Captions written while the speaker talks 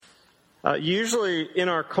Usually in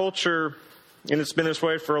our culture, and it's been this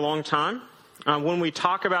way for a long time, when we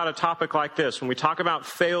talk about a topic like this, when we talk about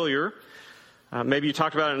failure, maybe you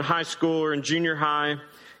talked about it in high school or in junior high,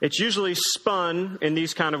 it's usually spun in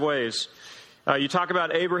these kind of ways. You talk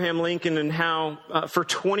about Abraham Lincoln and how for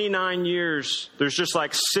 29 years there's just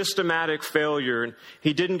like systematic failure. And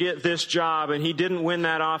he didn't get this job, and he didn't win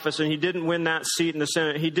that office, and he didn't win that seat in the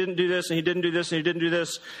Senate. He didn't do this, and he didn't do this, and he didn't do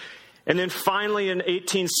this. And then finally in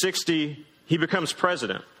 1860, he becomes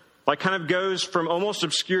president. Like kind of goes from almost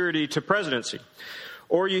obscurity to presidency.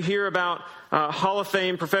 Or you hear about Hall of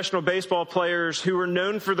Fame professional baseball players who are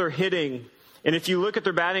known for their hitting. And if you look at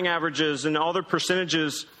their batting averages and all their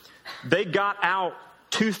percentages, they got out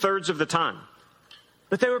 2/3 of the time.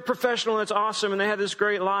 But they were professional, and it's awesome, and they had this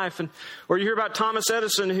great life. Or you hear about Thomas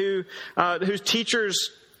Edison, whose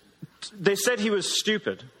teachers, they said he was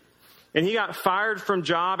stupid. And he got fired from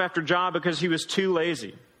job after job because he was too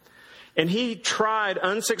lazy. And he tried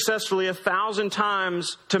unsuccessfully 1,000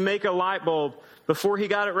 times to make a light bulb before he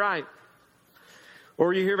got it right.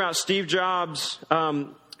 Or you hear about Steve Jobs,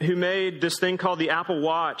 who made this thing called the Apple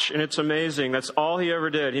Watch, and it's amazing. That's all he ever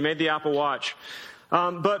did. He made the Apple Watch.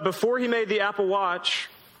 But before he made the Apple Watch,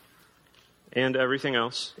 and everything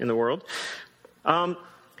else in the world,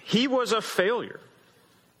 he was a failure.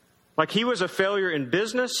 Like, he was a failure in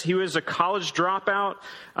business. He was a college dropout.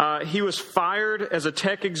 He was fired as a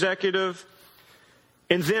tech executive.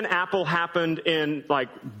 And then Apple happened, and like,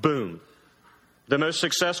 boom. The most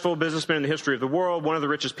successful businessman in the history of the world, one of the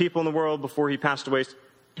richest people in the world before he passed away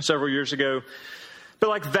several years ago. But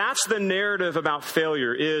like, that's the narrative about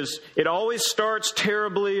failure, is it always starts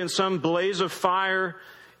terribly in some blaze of fire,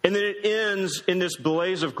 and then it ends in this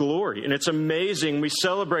blaze of glory. And it's amazing. We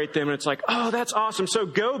celebrate them, and it's like, oh, that's awesome. So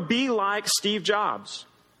go be like Steve Jobs.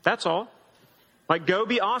 That's all. Like, go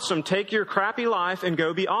be awesome. Take your crappy life and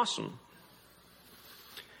go be awesome.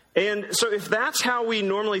 And so if that's how we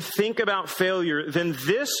normally think about failure, then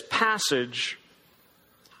this passage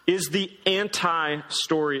is the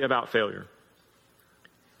anti-story about failure.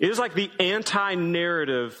 It is like the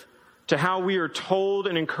anti-narrative to how we are told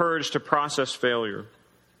and encouraged to process failure.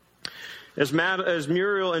 As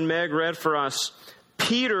Muriel and Meg read for us,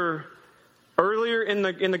 Peter, earlier in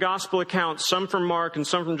the gospel accounts, some from Mark and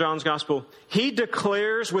some from John's gospel, he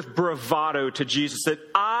declares with bravado to Jesus that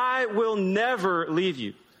I will never leave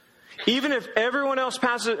you. Even if everyone else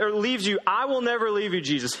passes or leaves you, I will never leave you,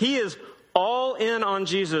 Jesus. He is all in on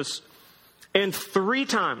Jesus. And 3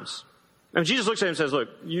 times, and Jesus looks at him and says, look,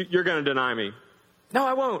 you're going to deny me. No,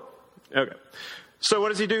 I won't. Okay. So what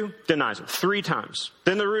does he do? Denies him 3 times.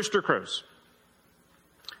 Then the rooster crows.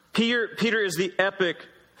 Peter is the epic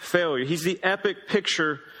failure. He's the epic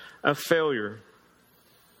picture of failure.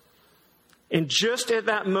 And just at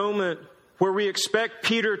that moment where we expect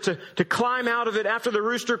Peter to climb out of it after the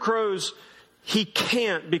rooster crows, he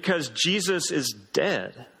can't, because Jesus is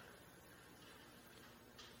dead.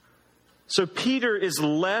 So Peter is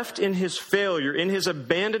left in his failure, in his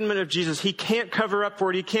abandonment of Jesus. He can't cover up for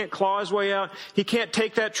it. He can't claw his way out. He can't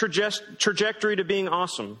take that trajectory to being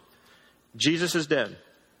awesome. Jesus is dead.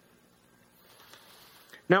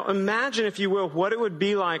 Now imagine, if you will, what it would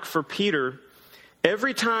be like for Peter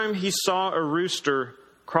every time he saw a rooster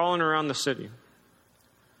crawling around the city.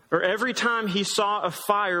 Or every time he saw a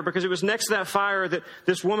fire, because it was next to that fire that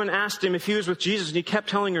this woman asked him if he was with Jesus, and he kept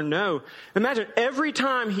telling her no. Imagine every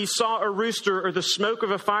time he saw a rooster or the smoke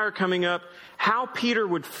of a fire coming up, how Peter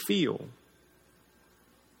would feel.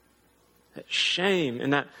 That shame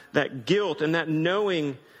and that guilt and that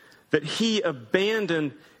knowing that he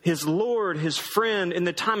abandoned his Lord, his friend, in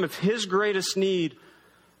the time of his greatest need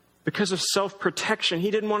because of self-protection.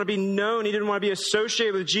 He didn't want to be known. He didn't want to be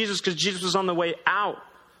associated with Jesus because Jesus was on the way out.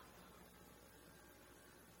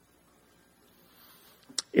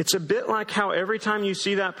 It's a bit like how every time you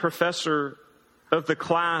see that professor of the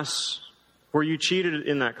class where you cheated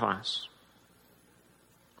in that class,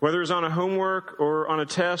 whether it's on a homework or on a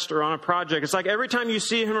test or on a project, it's like every time you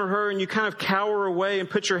see him or her and you kind of cower away and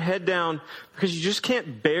put your head down because you just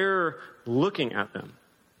can't bear looking at them.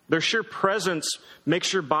 Their sheer presence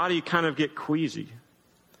makes your body kind of get queasy.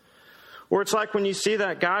 Or it's like when you see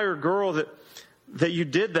that guy or girl that you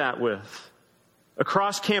did that with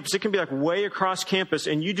across campus. It can be like way across campus,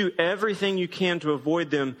 and you do everything you can to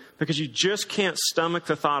avoid them because you just can't stomach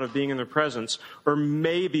the thought of being in their presence or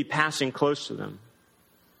maybe passing close to them.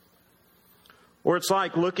 Or it's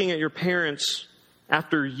like looking at your parents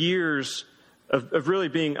after years of really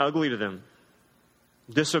being ugly to them,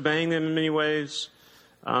 disobeying them in many ways,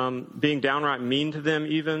 being downright mean to them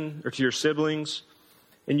even, or to your siblings.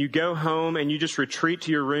 And you go home and you just retreat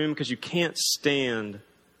to your room because you can't stand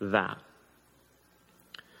that.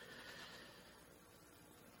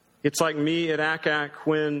 It's like me at ACAC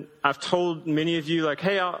when I've told many of you, like,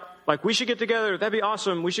 hey, we should get together. That'd be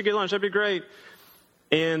awesome. We should get lunch. That'd be great.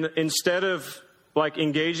 And instead of like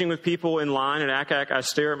engaging with people in line at ACAC, I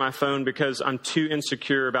stare at my phone because I'm too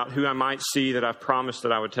insecure about who I might see that I've promised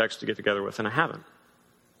that I would text to get together with, and I haven't.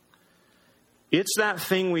 It's that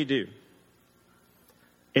thing we do.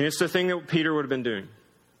 And it's the thing that Peter would have been doing.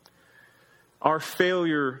 Our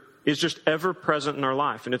failure is just ever present in our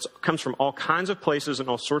life, and it comes from all kinds of places and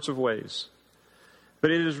all sorts of ways.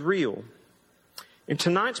 But it is real. And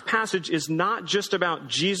tonight's passage is not just about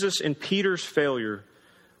Jesus and Peter's failure,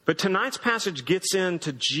 but tonight's passage gets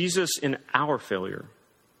into Jesus in our failure.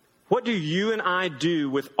 What do you and I do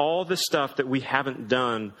with all the stuff that we haven't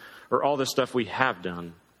done or all the stuff we have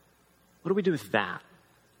done? What do we do with that?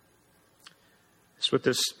 That's what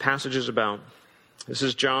this passage is about. This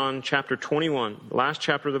is John chapter 21, the last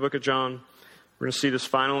chapter of the book of John. We're going to see this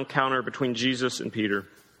final encounter between Jesus and Peter.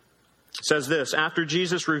 It says this: after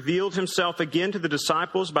Jesus revealed himself again to the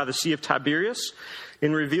disciples by the Sea of Tiberias,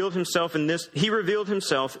 and he revealed himself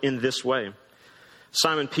in this way.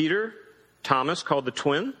 Simon Peter, Thomas, called the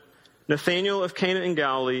twin, Nathanael of Cana in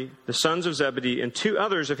Galilee, the sons of Zebedee, and 2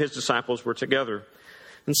 others of his disciples were together.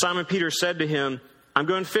 And Simon Peter said to him, I'm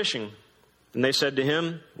going fishing. And they said to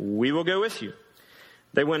him, we will go with you.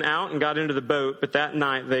 They went out and got into the boat, but that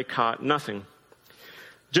night they caught nothing.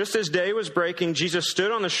 Just as day was breaking, Jesus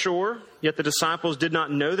stood on the shore, yet the disciples did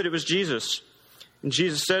not know that it was Jesus. And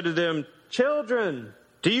Jesus said to them, children,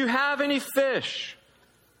 do you have any fish?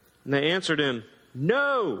 And they answered him,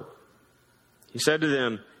 no. He said to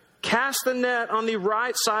them, cast the net on the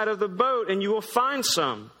right side of the boat, and you will find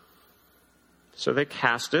some. So they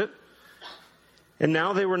cast it, and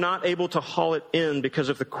now they were not able to haul it in because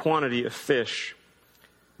of the quantity of fish.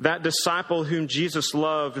 That disciple whom Jesus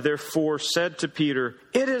loved, therefore, said to Peter,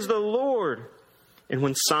 it is the Lord. And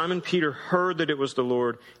when Simon Peter heard that it was the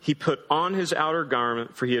Lord, he put on his outer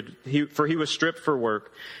garment, for he was stripped for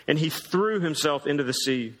work, and he threw himself into the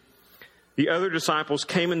sea. The other disciples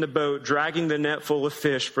came in the boat, dragging the net full of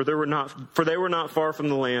fish, for they were not far from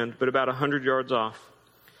the land, but about 100 yards off.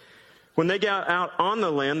 When they got out on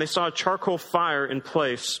the land, they saw a charcoal fire in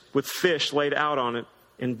place, with fish laid out on it,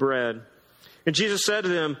 and bread. And Jesus said to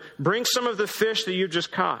them, bring some of the fish that you've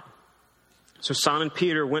just caught. So Simon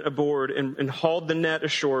Peter went aboard and hauled the net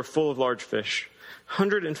ashore full of large fish,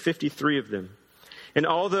 153 of them. And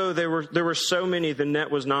although there were so many, the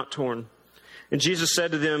net was not torn. And Jesus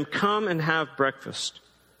said to them, come and have breakfast.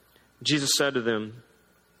 Jesus said to them,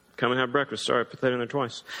 come and have breakfast. Sorry, I put that in there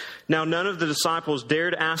twice. Now none of the disciples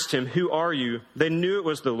dared ask him, who are you? They knew it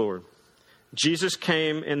was the Lord. Jesus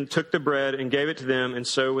came and took the bread and gave it to them, and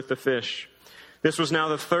so with the fish. This was now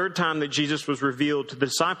the 3rd time that Jesus was revealed to the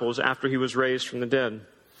disciples after he was raised from the dead.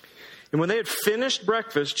 And when they had finished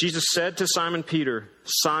breakfast, Jesus said to Simon Peter,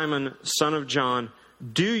 Simon, son of John,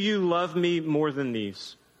 do you love me more than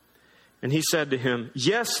these? And he said to him,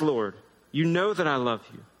 yes, Lord, you know that I love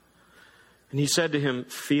you. And he said to him,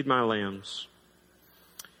 feed my lambs.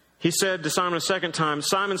 He said to Simon a second time,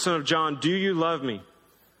 Simon, son of John, do you love me?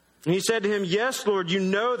 And he said to him, yes, Lord, you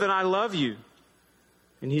know that I love you.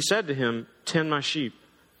 And he said to him, tend my sheep.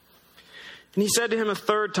 And he said to him a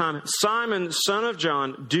 3rd time, Simon, son of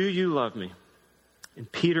John, do you love me?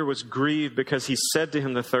 And Peter was grieved because he said to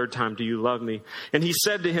him the 3rd time, do you love me? And he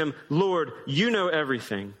said to him, Lord, you know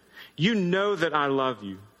everything. You know that I love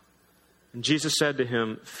you. And Jesus said to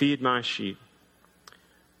him, feed my sheep.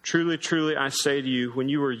 Truly, truly, I say to you, when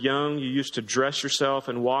you were young, you used to dress yourself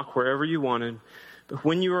and walk wherever you wanted. But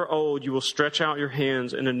when you are old, you will stretch out your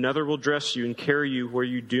hands, and another will dress you and carry you where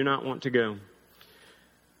you do not want to go.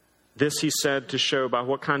 This he said to show by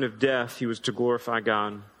what kind of death he was to glorify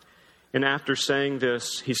God. And after saying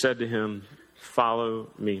this, he said to him, follow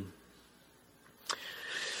me.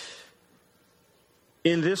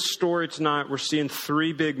 In this story tonight, we're seeing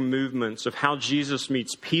 3 big movements of how Jesus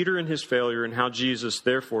meets Peter in his failure and how Jesus,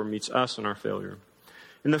 therefore, meets us in our failure.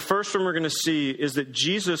 And the first one we're going to see is that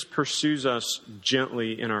Jesus pursues us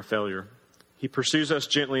gently in our failure. He pursues us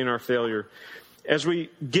gently in our failure. As we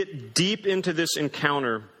get deep into this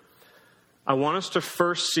encounter, I want us to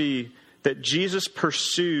first see that Jesus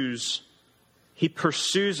pursues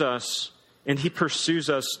us, and he pursues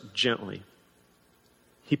us gently.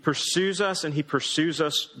 He pursues us, and he pursues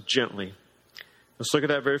us gently. Let's look at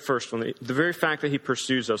that very first one. The very fact that he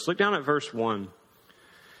pursues us. Look down at verse 1.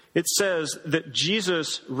 It says that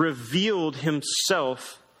Jesus revealed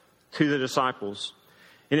himself to the disciples.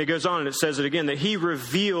 And it goes on and it says it again, that he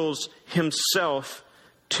reveals himself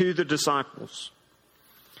to the disciples.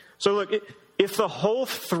 So look, if the whole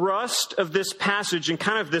thrust of this passage and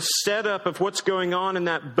kind of the setup of what's going on in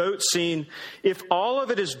that boat scene, if all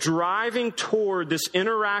of it is driving toward this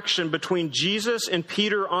interaction between Jesus and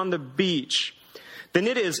Peter on the beach, then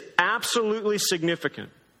it is absolutely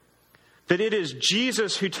significant that it is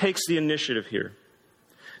Jesus who takes the initiative here.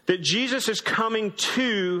 That Jesus is coming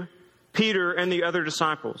to Peter and the other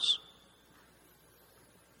disciples.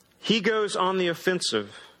 He goes on the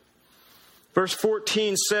offensive. Verse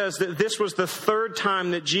 14 says that this was the third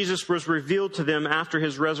time that Jesus was revealed to them after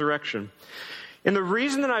his resurrection. And the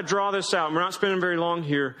reason that I draw this out, and we're not spending very long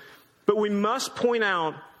here, but we must point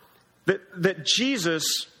out that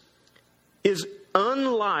Jesus is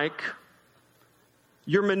unlike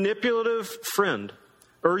your manipulative friend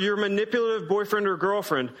or your manipulative boyfriend or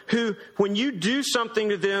girlfriend who, when you do something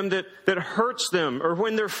to them that hurts them, or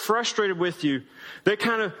when they're frustrated with you, they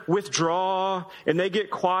kind of withdraw and they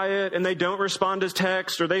get quiet and they don't respond to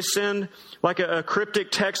text, or they send like a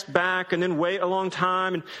cryptic text back and then wait a long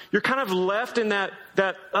time. And you're kind of left in that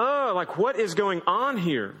like, what is going on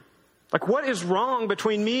here? Like, what is wrong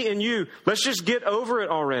between me and you? Let's just get over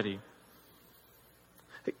it already.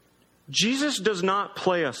 Jesus does not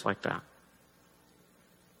play us like that.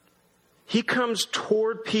 He comes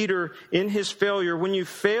toward Peter in his failure. When you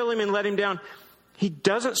fail him and let him down, he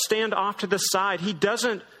doesn't stand off to the side. He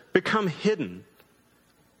doesn't become hidden.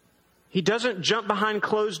 He doesn't jump behind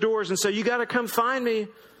closed doors and say, you got to come find me.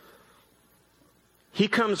 He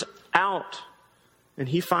comes out and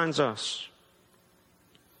he finds us.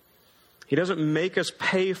 He doesn't make us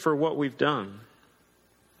pay for what we've done.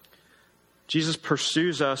 Jesus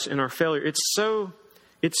pursues us in our failure. It's so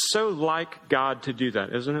like God to do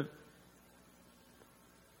that, isn't it?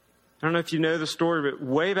 I don't know if you know the story, but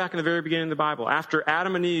way back in the very beginning of the Bible, after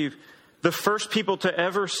Adam and Eve, the first people to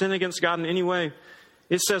ever sin against God in any way,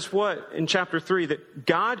 it says what in chapter 3? That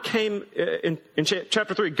God came, in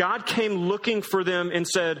chapter 3, God came looking for them and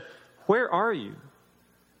said, where are you?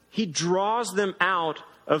 He draws them out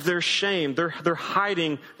of their shame. They're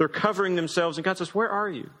hiding, they're covering themselves, and God says, where are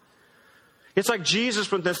you? It's like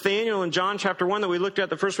Jesus with Nathanael in John chapter 1 that we looked at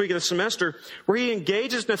the first week of the semester, where he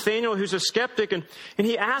engages Nathanael, who's a skeptic, and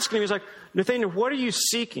he asks him, he's like, Nathanael, what are you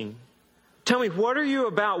seeking? Tell me, what are you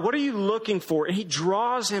about? What are you looking for? And he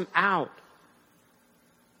draws him out.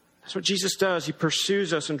 That's what Jesus does. He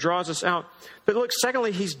pursues us and draws us out. But look,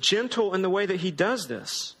 secondly, he's gentle in the way that he does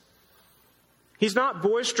this. He's not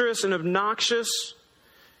boisterous and obnoxious.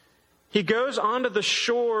 He goes onto the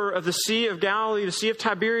shore of the Sea of Galilee, the Sea of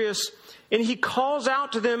Tiberias, and he calls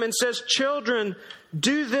out to them and says, children,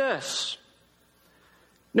 do this.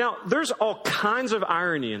 Now, there's all kinds of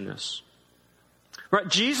irony in this. Right?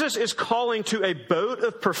 Jesus is calling to a boat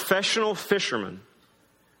of professional fishermen.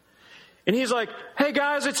 And he's like, hey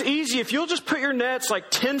guys, it's easy. If you'll just put your nets like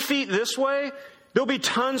 10 feet this way, there'll be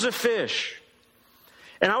tons of fish.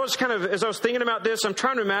 And I was as I was thinking about this, I'm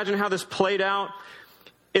trying to imagine how this played out.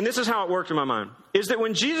 And this is how it worked in my mind, is that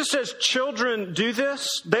when Jesus says, children, do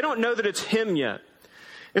this, they don't know that it's him yet.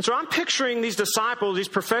 And so I'm picturing these disciples, these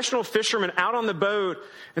professional fishermen out on the boat,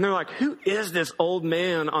 and they're like, who is this old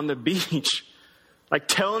man on the beach? Like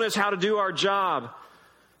telling us how to do our job.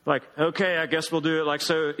 Like, okay, I guess we'll do it. Like,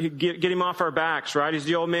 so get him off our backs, right? He's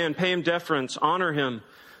the old man. Pay him deference. Honor him.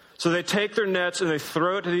 So they take their nets and they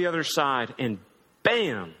throw it to the other side, and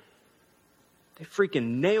bam! They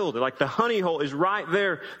freaking nailed it. Like the honey hole is right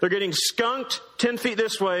there. They're getting skunked 10 feet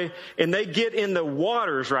this way, and they get in the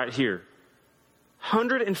waters right here.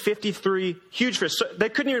 153 huge fish. So they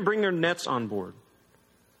couldn't even bring their nets on board.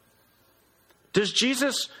 Does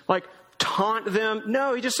Jesus taunt them?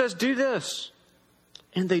 No, he just says, do this.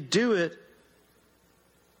 And they do it.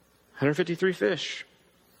 153 fish.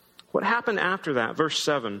 What happened after that? Verse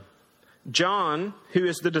 7. John, who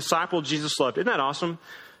is the disciple Jesus loved. Isn't that awesome?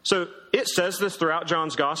 So it says this throughout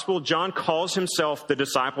John's gospel. John calls himself the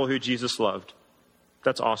disciple who Jesus loved.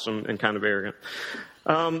 That's awesome and kind of arrogant.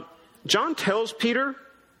 John tells Peter,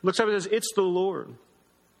 looks up and says, it's the Lord. And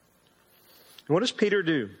what does Peter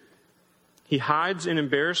do? He hides in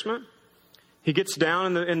embarrassment. He gets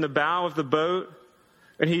down in the bow of the boat,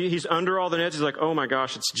 and he's under all the nets. He's like, oh my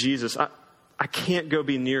gosh, it's Jesus. I can't go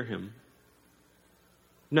be near him.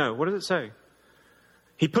 No, what does it say?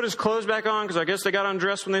 He put his clothes back on because I guess they got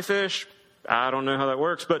undressed when they fish. I don't know how that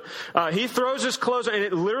works. But he throws his clothes on, and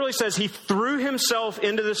it literally says he threw himself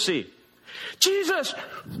into the sea. Jesus!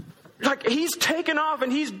 He's taken off,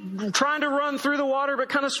 and he's trying to run through the water, but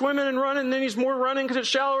kind of swimming and running, and then he's more running because it's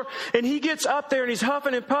shallower. And he gets up there, and he's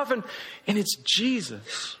huffing and puffing, and it's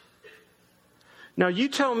Jesus. Now, you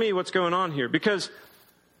tell me what's going on here, because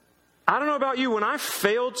I don't know about you. When I've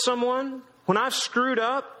failed someone, when I've screwed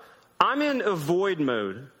up, I'm in avoid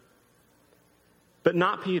mode, but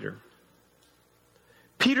not Peter.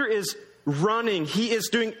 Peter is running. He is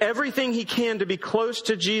doing everything he can to be close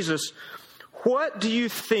to Jesus. What do you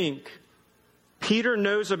think Peter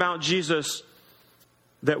knows about Jesus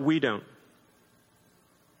that we don't?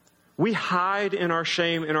 We hide in our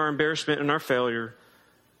shame, in our embarrassment, in our failure,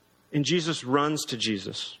 and Jesus runs to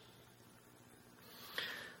Jesus.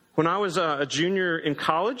 When I was a junior in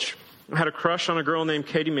college, I had a crush on a girl named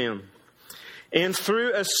Katie Mann. And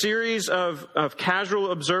through a series of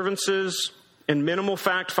casual observances and minimal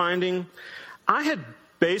fact-finding, I had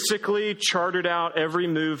basically charted out every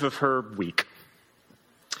move of her week.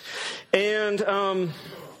 And,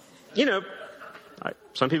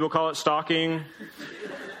 some people call it stalking.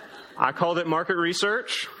 I called it market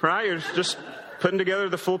research, right? You're just putting together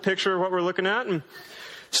the full picture of what we're looking at. And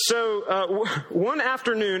so one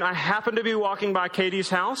afternoon, I happened to be walking by Katie's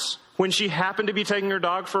house when she happened to be taking her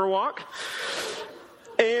dog for a walk.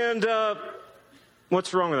 And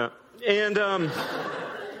what's wrong with that? And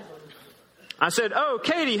I said, "Oh,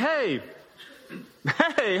 Katie, hey.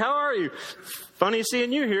 Hey, how are you? Funny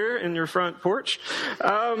seeing you here in your front porch."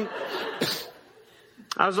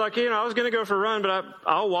 I was like, I was going to go for a run, but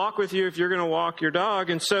I'll walk with you if you're going to walk your dog.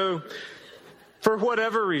 And so for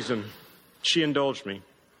whatever reason, she indulged me.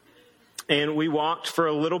 And we walked for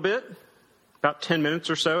a little bit, about 10 minutes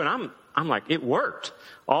or so. And I'm like, it worked.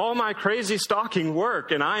 All my crazy stalking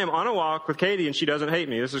worked. And I am on a walk with Katie and she doesn't hate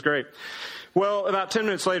me. This is great. Well, about 10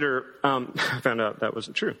 minutes later, I found out that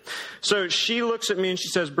wasn't true. So she looks at me and she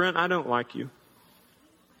says, "Brent, I don't like you."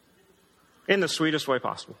 In the sweetest way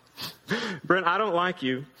possible. "Brent, I don't like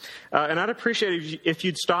you. And I'd appreciate it if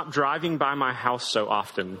you'd stop driving by my house so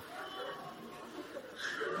often."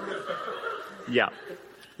 Yeah,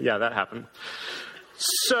 that happened.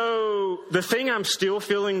 So the thing I'm still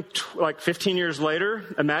feeling like 15 years later,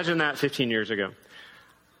 imagine that 15 years ago.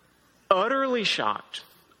 Utterly shocked,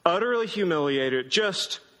 utterly humiliated,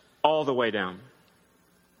 just all the way down.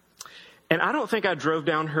 And I don't think I drove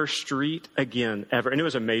down her street again, ever. And it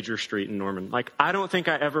was a major street in Norman. Like, I don't think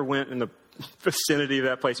I ever went in the vicinity of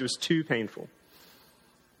that place. It was too painful.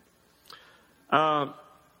 Not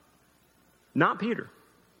Peter.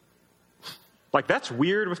 Like, that's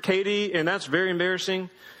weird with Katie, and that's very embarrassing.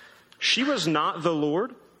 She was not the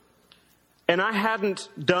Lord. And I hadn't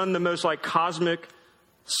done the most, cosmic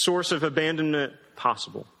source of abandonment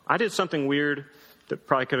possible. I did something weird that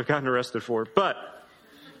probably could have gotten arrested for. But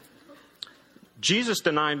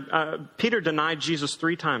Peter denied Jesus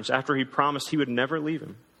 3 times after he promised he would never leave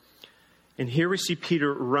him. And here we see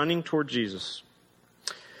Peter running toward Jesus.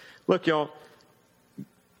 Look, y'all,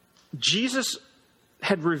 Jesus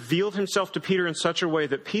had revealed himself to Peter in such a way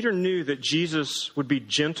that Peter knew that Jesus would be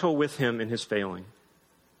gentle with him in his failing.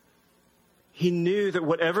 He knew that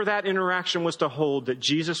whatever that interaction was to hold, that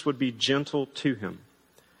Jesus would be gentle to him.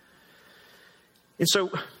 And so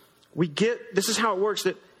this is how it works,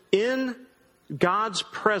 that in God's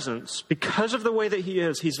presence, because of the way that he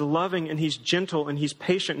is, he's loving and he's gentle and he's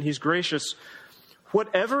patient and he's gracious.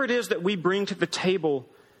 Whatever it is that we bring to the table,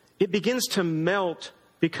 it begins to melt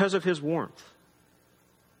because of his warmth.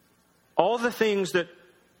 All the things that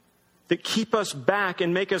keep us back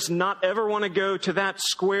and make us not ever want to go to that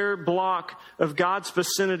square block of God's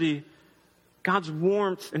vicinity, God's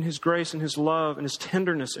warmth and his grace and his love and his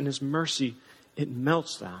tenderness and his mercy, it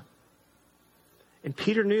melts that. And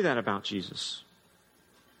Peter knew that about Jesus.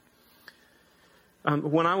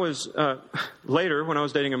 When I was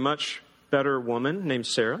dating a much better woman named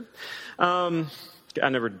Sarah, I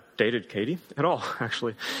never dated Katie at all,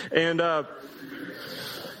 actually. And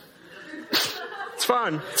it's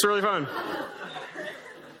fun. It's really fun.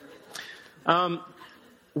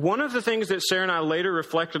 One of the things that Sarah and I later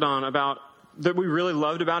reflected on about that we really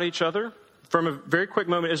loved about each other from a very quick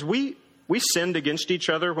moment is we sinned against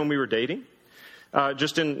each other when we were dating.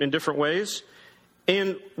 Just in different ways.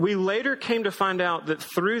 And we later came to find out that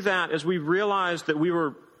through that, as we realized that we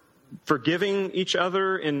were forgiving each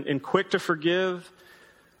other and quick to forgive,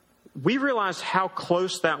 we realized how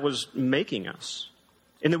close that was making us.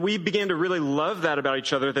 And that we began to really love that about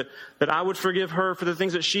each other, that I would forgive her for the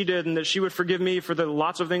things that she did and that she would forgive me for the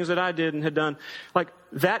lots of things that I did and had done.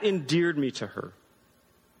 That endeared me to her.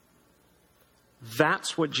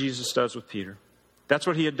 That's what Jesus does with Peter. That's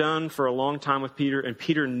what he had done for a long time with Peter, and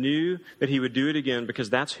Peter knew that he would do it again because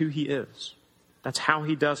that's who he is. That's how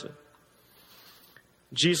he does it.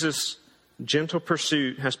 Jesus' gentle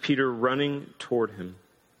pursuit has Peter running toward him.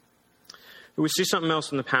 But we see something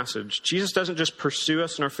else in the passage. Jesus doesn't just pursue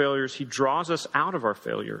us in our failures, he draws us out of our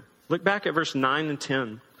failure. Look back at verse 9 and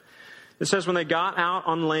 10. It says, when they got out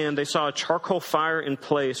on land, they saw a charcoal fire in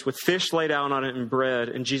place with fish laid out on it and bread.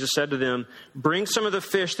 And Jesus said to them, bring some of the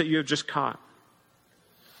fish that you have just caught.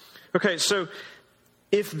 Okay, so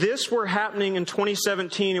if this were happening in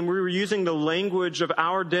 2017 and we were using the language of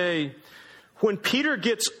our day, when Peter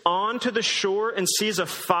gets onto the shore and sees a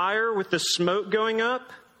fire with the smoke going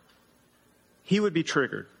up, he would be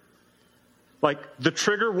triggered. Like the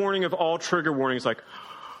trigger warning of all trigger warnings, like,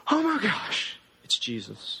 oh my gosh, it's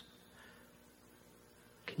Jesus.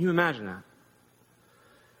 Can you imagine that?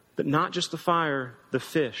 But not just the fire, the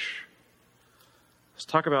fish. Let's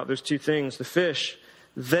talk about those two things. The fish,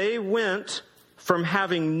 they went from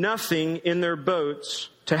having nothing in their boats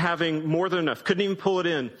to having more than enough. Couldn't even pull it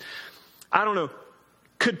in. I don't know.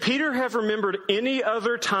 Could Peter have remembered any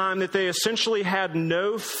other time that they essentially had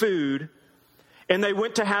no food and they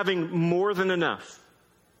went to having more than enough?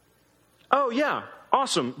 Oh, yeah.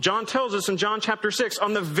 Awesome. John tells us in John chapter 6,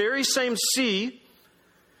 on the very same sea,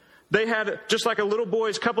 they had just like a little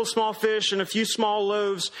boy's couple small fish and a few small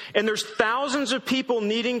loaves, and there's thousands of people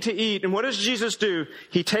needing to eat. And what does Jesus do?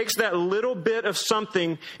 He takes that little bit of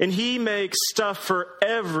something and he makes stuff for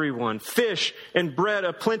everyone, fish and bread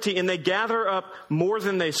aplenty, and they gather up more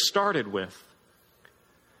than they started with.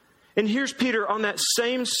 And here's Peter on that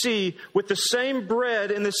same sea with the same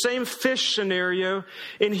bread and the same fish scenario,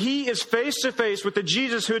 and he is face to face with the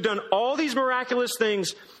Jesus who had done all these miraculous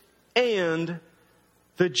things and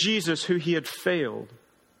the Jesus who he had failed.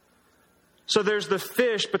 So there's the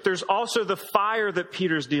fish, but there's also the fire that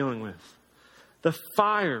Peter's dealing with. The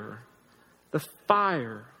fire. The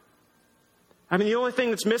fire. I mean, the only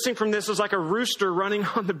thing that's missing from this is like a rooster running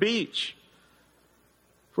on the beach,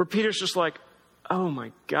 where Peter's just like, oh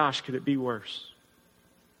my gosh, could it be worse?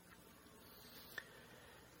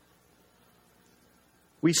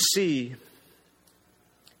 We see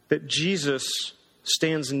that Jesus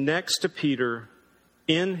stands next to Peter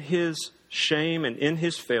in his shame and in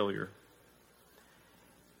his failure,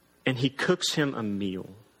 and he cooks him a meal.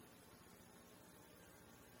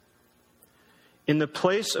 In the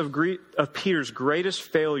place of Peter's greatest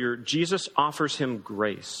failure, Jesus offers him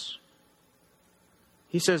grace.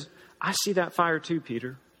 He says, I see that fire too,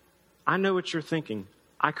 Peter. I know what you're thinking.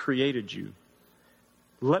 I created you.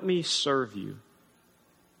 Let me serve you.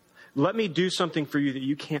 Let me do something for you that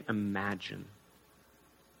you can't imagine.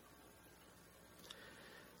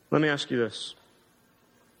 Let me ask you this.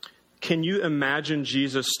 Can you imagine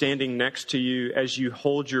Jesus standing next to you as you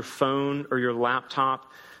hold your phone or your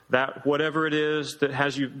laptop, that whatever it is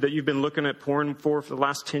that you've been looking at porn for the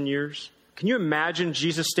last 10 years? Can you imagine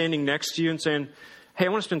Jesus standing next to you and saying, hey, I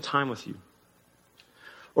want to spend time with you?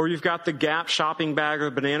 Or you've got the Gap shopping bag or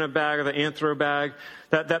the banana bag or the Anthro bag,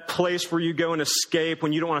 that place where you go and escape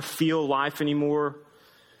when you don't want to feel life anymore.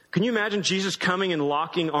 Can you imagine Jesus coming and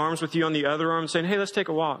locking arms with you on the other arm and saying, hey, let's take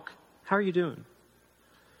a walk. How are you doing?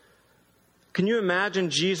 Can you imagine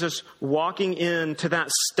Jesus walking into that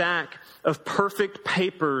stack of perfect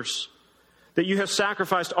papers that you have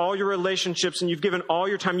sacrificed all your relationships and you've given all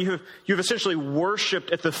your time? You've essentially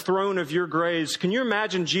worshipped at the throne of your grace. Can you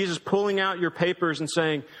imagine Jesus pulling out your papers and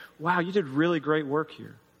saying, wow, you did really great work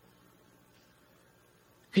here?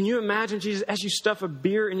 Can you imagine Jesus, as you stuff a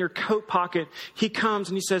beer in your coat pocket, he comes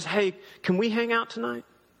and he says, hey, can we hang out tonight?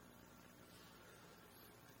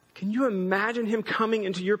 Can you imagine him coming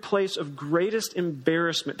into your place of greatest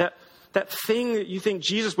embarrassment, that thing that you think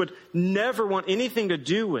Jesus would never want anything to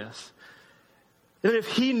do with? And if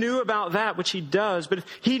he knew about that, which he does, but if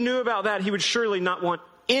he knew about that, he would surely not want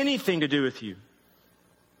anything to do with you.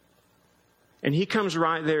 And he comes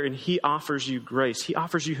right there and he offers you grace. He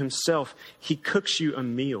offers you himself. He cooks you a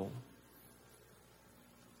meal.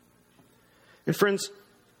 And friends,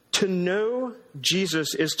 to know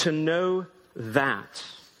Jesus is to know that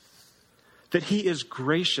he is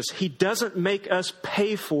gracious. He doesn't make us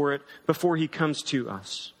pay for it before he comes to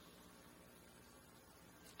us.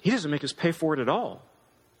 He doesn't make us pay for it at all.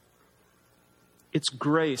 It's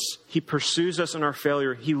grace. He pursues us in our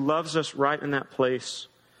failure. He loves us right in that place.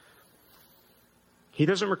 He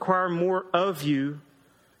doesn't require more of you.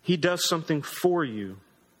 He does something for you.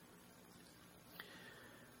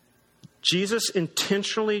 Jesus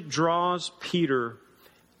intentionally draws Peter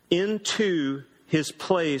into his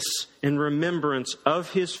place in remembrance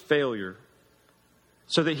of his failure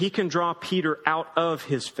so that he can draw Peter out of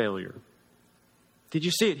his failure. Did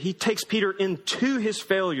you see it? He takes Peter into his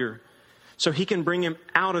failure so he can bring him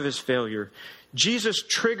out of his failure. Jesus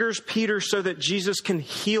triggers Peter so that Jesus can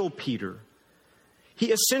heal Peter.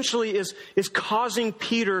 He essentially is causing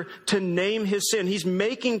Peter to name his sin. He's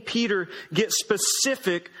making Peter get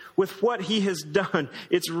specific with what he has done.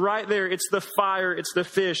 It's right there. It's the fire. It's the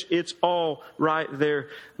fish. It's all right there.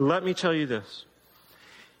 Let me tell you this.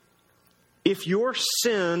 If your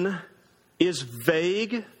sin is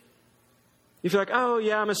vague, if you're like, oh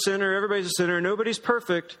yeah, I'm a sinner. Everybody's a sinner. Nobody's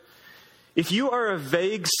perfect. If you are a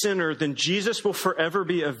vague sinner, then Jesus will forever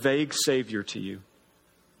be a vague Savior to you.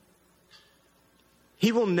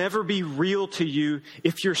 He will never be real to you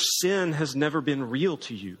if your sin has never been real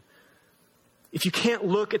to you. If you can't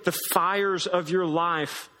look at the fires of your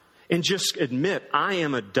life and just admit, I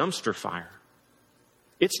am a dumpster fire.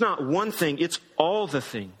 It's not one thing, it's all the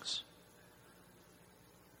things.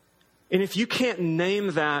 And if you can't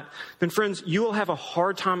name that, then friends, you will have a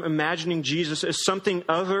hard time imagining Jesus as something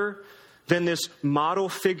other than this model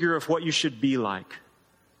figure of what you should be like.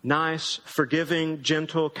 Nice, forgiving,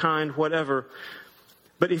 gentle, kind, whatever.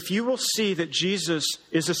 But if you will see that Jesus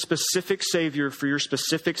is a specific Savior for your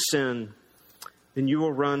specific sin, then you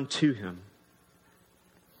will run to Him.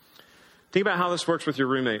 Think about how this works with your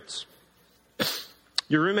roommates.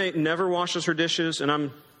 Your roommate never washes her dishes, and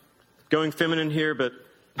I'm going feminine here, but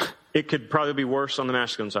it could probably be worse on the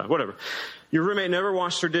masculine side. Whatever. Your roommate never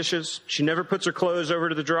washes her dishes. She never puts her clothes over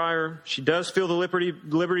to the dryer. She does feel the liberty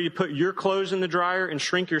to put your clothes in the dryer and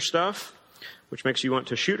shrink your stuff, which makes you want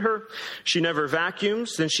to shoot her. She never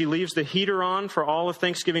vacuums. Then she leaves the heater on for all of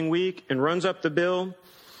Thanksgiving week and runs up the bill.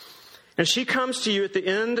 And she comes to you at the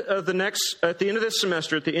end of this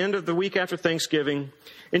semester, at the end of the week after Thanksgiving,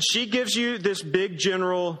 and she gives you this big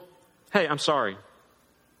general, hey, I'm sorry.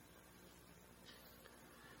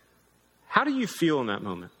 How do you feel in that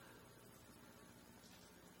moment?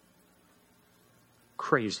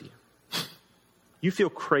 Crazy. You feel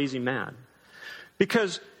crazy mad.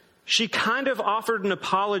 Because she kind of offered an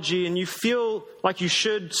apology and you feel like you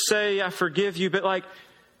should say, I forgive you, but like,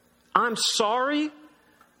 I'm sorry?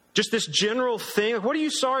 Just this general thing. What are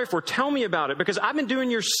you sorry for? Tell me about it. Because I've been doing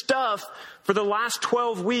your stuff for the last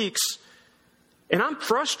 12 weeks and I'm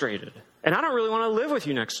frustrated and I don't really want to live with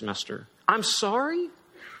you next semester. I'm sorry?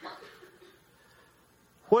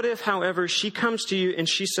 What if, however, she comes to you and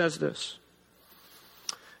she says this?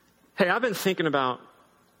 Hey, I've been thinking about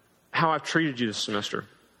how I've treated you this semester.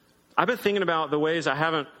 I've been thinking about the ways I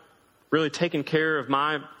haven't really taken care of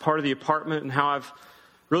my part of the apartment and how I've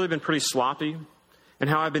really been pretty sloppy and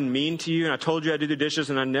how I've been mean to you. And I told you I do the dishes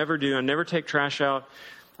and I never do. I never take trash out.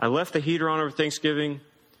 I left the heater on over Thanksgiving.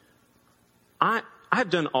 I've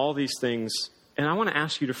done all these things and I want to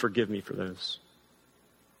ask you to forgive me for those.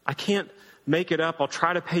 I can't make it up. I'll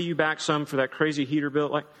try to pay you back some for that crazy heater bill.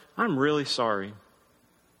 Like, I'm really sorry.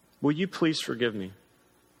 Will you please forgive me?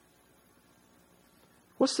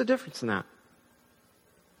 What's the difference in that?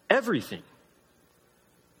 Everything.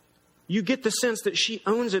 You get the sense that she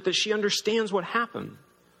owns it, that she understands what happened.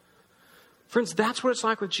 Friends, that's what it's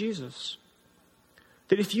like with Jesus.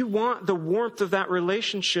 That if you want the warmth of that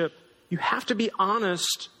relationship, you have to be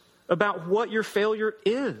honest about what your failure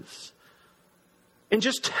is. And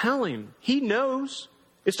just tell him. He knows.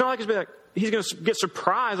 It's not like he's going to get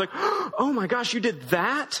surprised. Like, oh my gosh, you did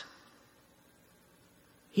that?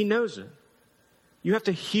 He knows it. You have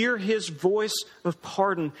to hear his voice of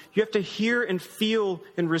pardon. You have to hear and feel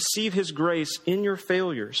and receive his grace in your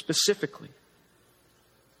failure specifically.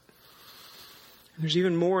 And there's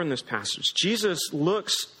even more in this passage. Jesus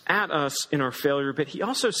looks at us in our failure, but he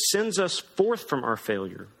also sends us forth from our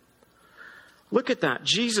failure. Look at that.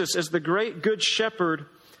 Jesus, as the great good shepherd,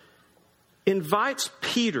 invites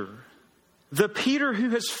Peter, the Peter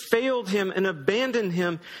who has failed him and abandoned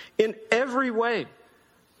him in every way.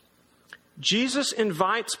 Jesus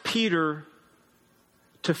invites Peter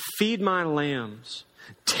to feed my lambs,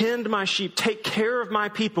 tend my sheep, take care of my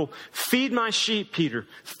people, feed my sheep, Peter.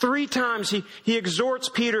 3 times he exhorts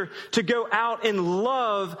Peter to go out and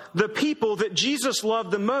love the people that Jesus loved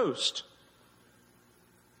the most.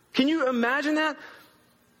 Can you imagine that?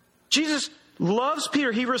 Jesus loves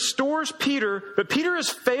Peter. He restores Peter, but Peter has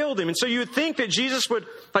failed him. And so you would think that Jesus would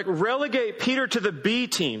relegate Peter to the B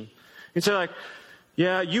team and say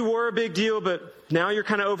yeah, you were a big deal, but now you're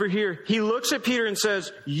kind of over here. He looks at Peter and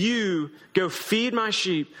says, you go feed my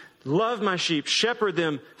sheep, love my sheep, shepherd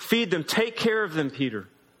them, feed them, take care of them, Peter.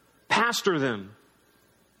 Pastor them.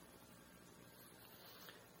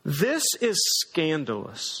 This is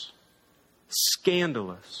scandalous.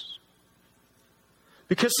 Scandalous.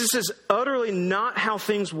 Because this is utterly not how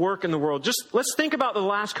things work in the world. Just let's think about the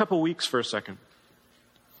last couple weeks for a second.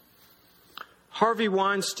 Harvey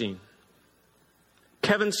Weinstein,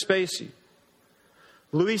 Kevin Spacey,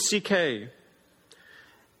 Louis C.K.,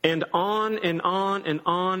 And on and on and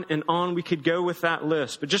on and on we could go with that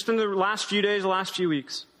list. But just in the last few days, the last few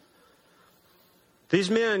weeks, these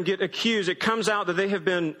men get accused. It comes out that they have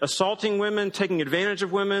been assaulting women, taking advantage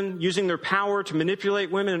of women, using their power to manipulate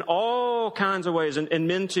women in all kinds of ways, and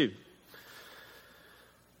men too.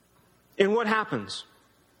 And what happens?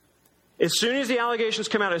 As soon as the allegations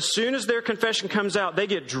come out, as soon as their confession comes out, they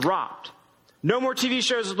get dropped. No more TV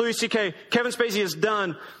shows with Louis C.K. Kevin Spacey is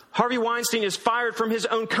done. Harvey Weinstein is fired from his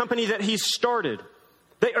own company that he started.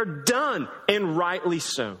 They are done, and rightly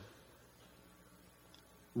so.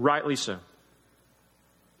 Rightly so.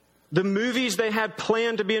 The movies they had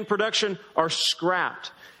planned to be in production are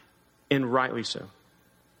scrapped, and rightly so.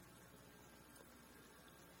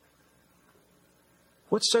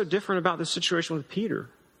 What's so different about this situation with Peter?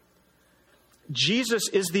 Jesus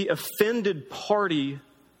is the offended party.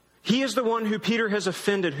 He is the one who Peter has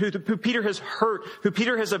offended, who Peter has hurt, who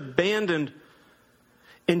Peter has abandoned.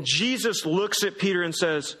 And Jesus looks at Peter and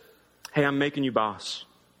says, hey, I'm making you boss.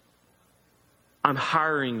 I'm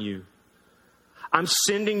hiring you. I'm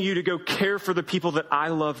sending you to go care for the people that I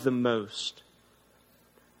love the most.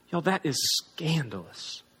 Y'all, that is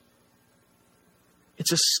scandalous.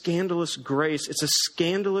 It's a scandalous grace. It's a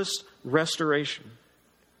scandalous restoration.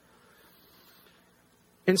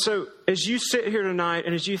 And so as you sit here tonight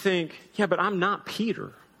and as you think, yeah, but I'm not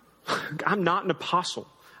Peter. I'm not an apostle.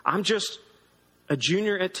 I'm just a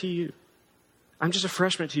junior at TU. I'm just a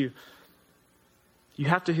freshman at TU. You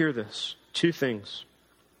have to hear this. Two things.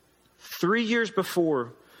 3 years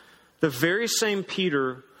before, the very same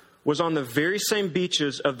Peter was on the very same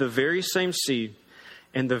beaches of the very same sea,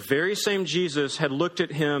 and the very same Jesus had looked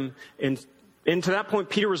at him, and to that point,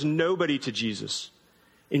 Peter was nobody to Jesus.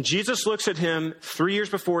 And Jesus looks at him 3 years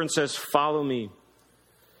before and says, follow me.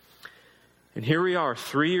 And here we are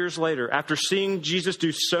 3 years later, after seeing Jesus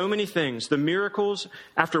do so many things, the miracles,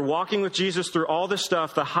 after walking with Jesus through all this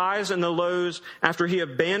stuff, the highs and the lows, after he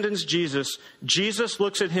abandons Jesus, Jesus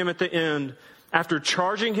looks at him at the end. After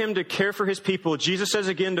charging him to care for his people, Jesus says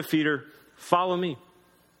again to Peter, follow me.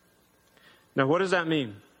 Now, what does that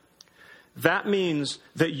mean? That means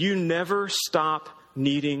that you never stop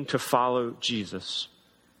needing to follow Jesus.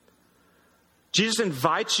 Jesus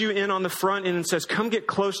invites you in on the front end and says, come get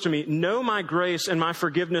close to me. Know my grace and my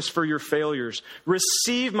forgiveness for your failures.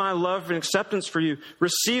 Receive my love and acceptance for you.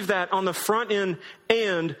 Receive that on the front end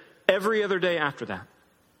and every other day after that.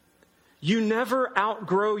 You never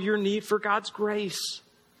outgrow your need for God's grace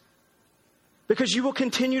because you will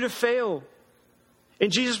continue to fail.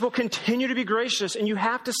 And Jesus will continue to be gracious, and you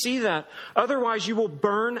have to see that. Otherwise, you will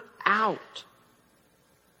burn out.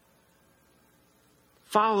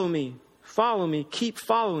 Follow me. Follow me. Keep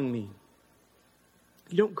following me.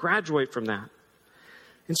 You don't graduate from that.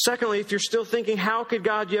 And secondly, if you're still thinking, how could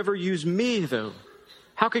God ever use me, though?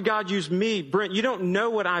 How could God use me? Brent, you don't know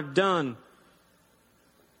what I've done.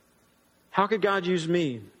 How could God use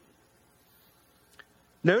me?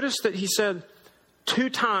 Notice that he said 2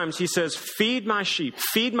 times, he says, feed my sheep,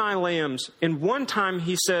 feed my lambs. And 1 time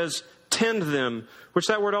he says, tend them, which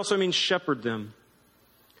that word also means shepherd them.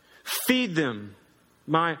 Feed them.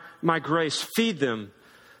 My grace, feed them.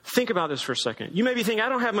 Think about this for a second. You may be thinking, I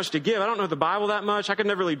don't have much to give. I don't know the Bible that much. I could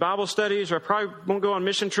never lead Bible studies, or I probably won't go on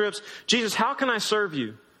mission trips. Jesus, how can I serve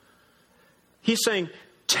you? He's saying,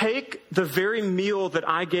 take the very meal that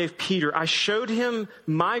I gave Peter. I showed him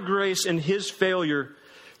my grace in his failure.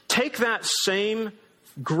 Take that same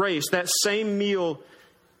grace, that same meal,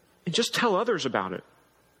 and just tell others about it.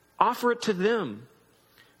 Offer it to them.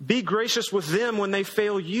 Be gracious with them when they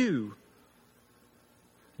fail you.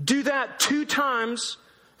 Do that 2 times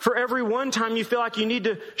for every 1 time you feel like you need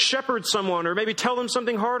to shepherd someone or maybe tell them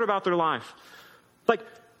something hard about their life. Like,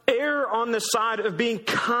 err on the side of being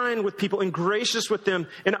kind with people and gracious with them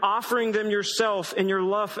and offering them yourself and your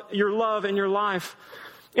love and your life.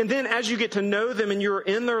 And then as you get to know them and you're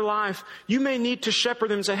in their life, you may need to shepherd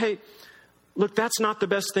them and say, hey, look, that's not the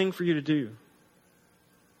best thing for you to do.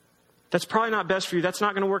 That's probably not best for you. That's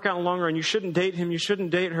not going to work out in the long run. You shouldn't date him. You shouldn't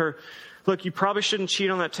date her. Look, you probably shouldn't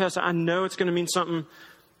cheat on that test. I know it's going to mean something,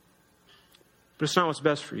 but it's not what's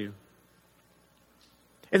best for you.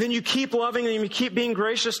 And then you keep loving them. You keep being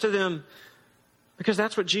gracious to them because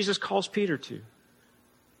that's what Jesus calls Peter to.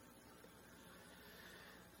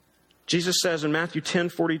 Jesus says in Matthew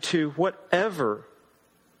 10:42,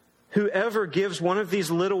 whoever gives one of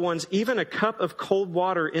these little ones even a cup of cold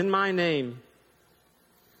water in my name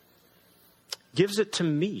gives it to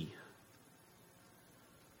me.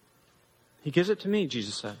 He gives it to me,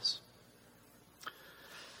 Jesus says. I'm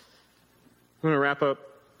going to wrap up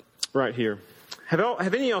right here. Have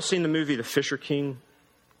any of y'all seen the movie The Fisher King?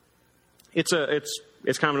 It's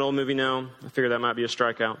It's kind of an old movie now. I figured that might be a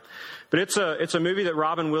strikeout. But it's a movie that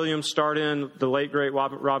Robin Williams starred in, the late, great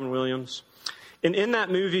Robin Williams. And in that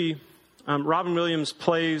movie, Robin Williams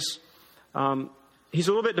plays, he's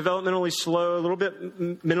a little bit developmentally slow, a little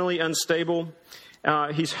bit mentally unstable.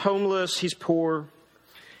 He's homeless, he's poor.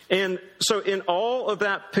 And so in all of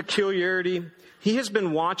that peculiarity, he has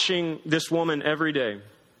been watching this woman every day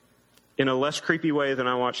in a less creepy way than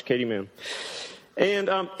I watched Katie Moon. And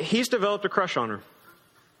he's developed a crush on her.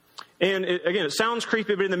 And again, it sounds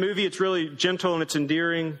creepy, but in the movie it's really gentle and it's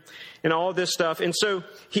endearing and all this stuff. And so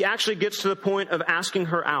he actually gets to the point of asking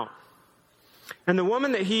her out. And the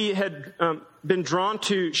woman that he had been drawn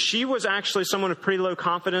to, she was actually someone of pretty low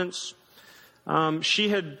confidence. She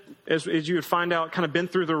had, as you would find out, kind of been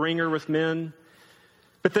through the ringer with men.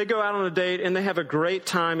 But they go out on a date and they have a great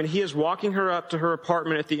time. And he is walking her up to her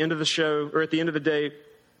apartment at the end of the show, or at the end of the date.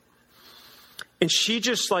 And she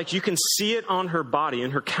just, like, you can see it on her body,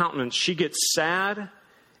 in her countenance. She gets sad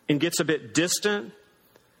and gets a bit distant.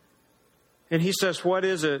 And he says, "What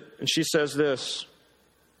is it?" And she says this.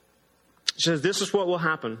 She says, "This is what will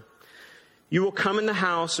happen. You will come in the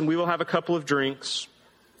house and we will have a couple of drinks.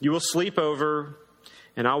 You will sleep over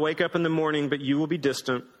and I'll wake up in the morning, but you will be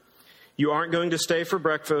distant. You aren't going to stay for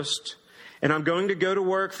breakfast. And I'm going to go to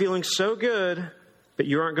work feeling so good, but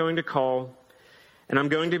you aren't going to call. And I'm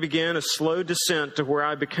going to begin a slow descent to where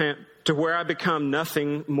I become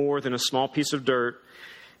nothing more than a small piece of dirt.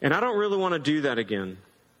 And I don't really want to do that again.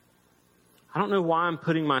 I don't know why I'm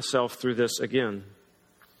putting myself through this again."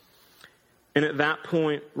 And at that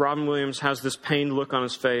point, Robin Williams has this pained look on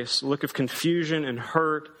his face, a look of confusion and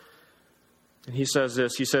hurt. And he says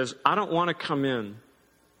this, he says, "I don't want to come in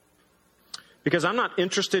because I'm not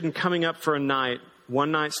interested in coming up for a night,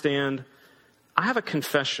 one night stand. I have a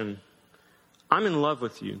confession. I'm in love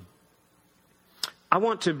with you. I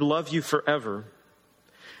want to love you forever.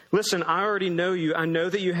 Listen, I already know you. I know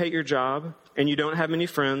that you hate your job and you don't have many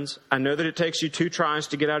friends. I know that it takes you 2 tries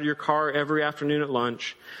to get out of your car every afternoon at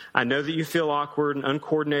lunch. I know that you feel awkward and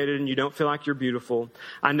uncoordinated and you don't feel like you're beautiful.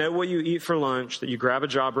 I know what you eat for lunch, that you grab a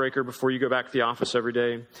jawbreaker before you go back to the office every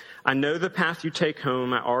day. I know the path you take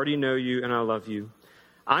home. I already know you and I love you.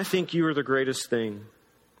 I think you are the greatest thing."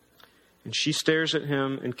 And she stares at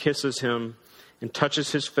him and kisses him and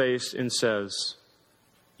touches his face and says,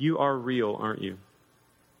 "You are real, aren't you?"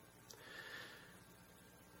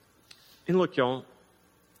 And look, y'all,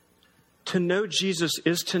 to know Jesus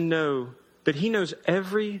is to know that he knows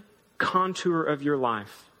every contour of your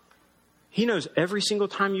life. He knows every single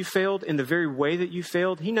time you failed in the very way that you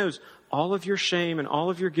failed. He knows all of your shame and all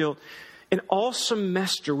of your guilt. And all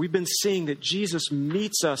semester, we've been seeing that Jesus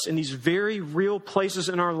meets us in these very real places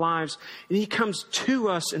in our lives. And he comes to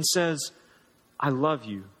us and says, "I love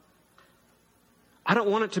you. I don't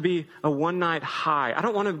want it to be a one-night high. I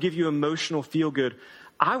don't want to give you emotional feel-good.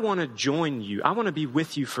 I want to join you. I want to be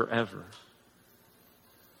with you forever."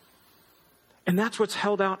 And that's what's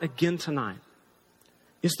held out again tonight,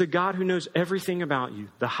 is the God who knows everything about you,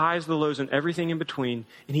 the highs, the lows, and everything in between.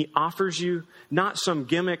 And he offers you not some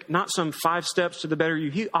gimmick, not some 5 steps to the better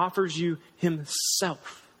you. He offers you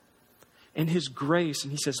himself and his grace.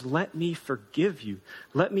 And he says, "Let me forgive you.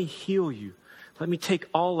 Let me heal you. Let me take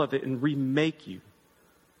all of it and remake you.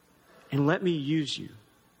 And let me use you."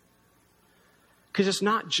 Because it's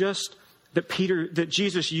not just that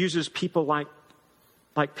Jesus uses people like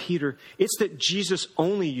Peter. It's that Jesus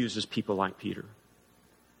only uses people like Peter.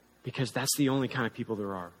 Because that's the only kind of people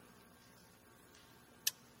there are.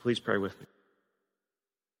 Please pray with me.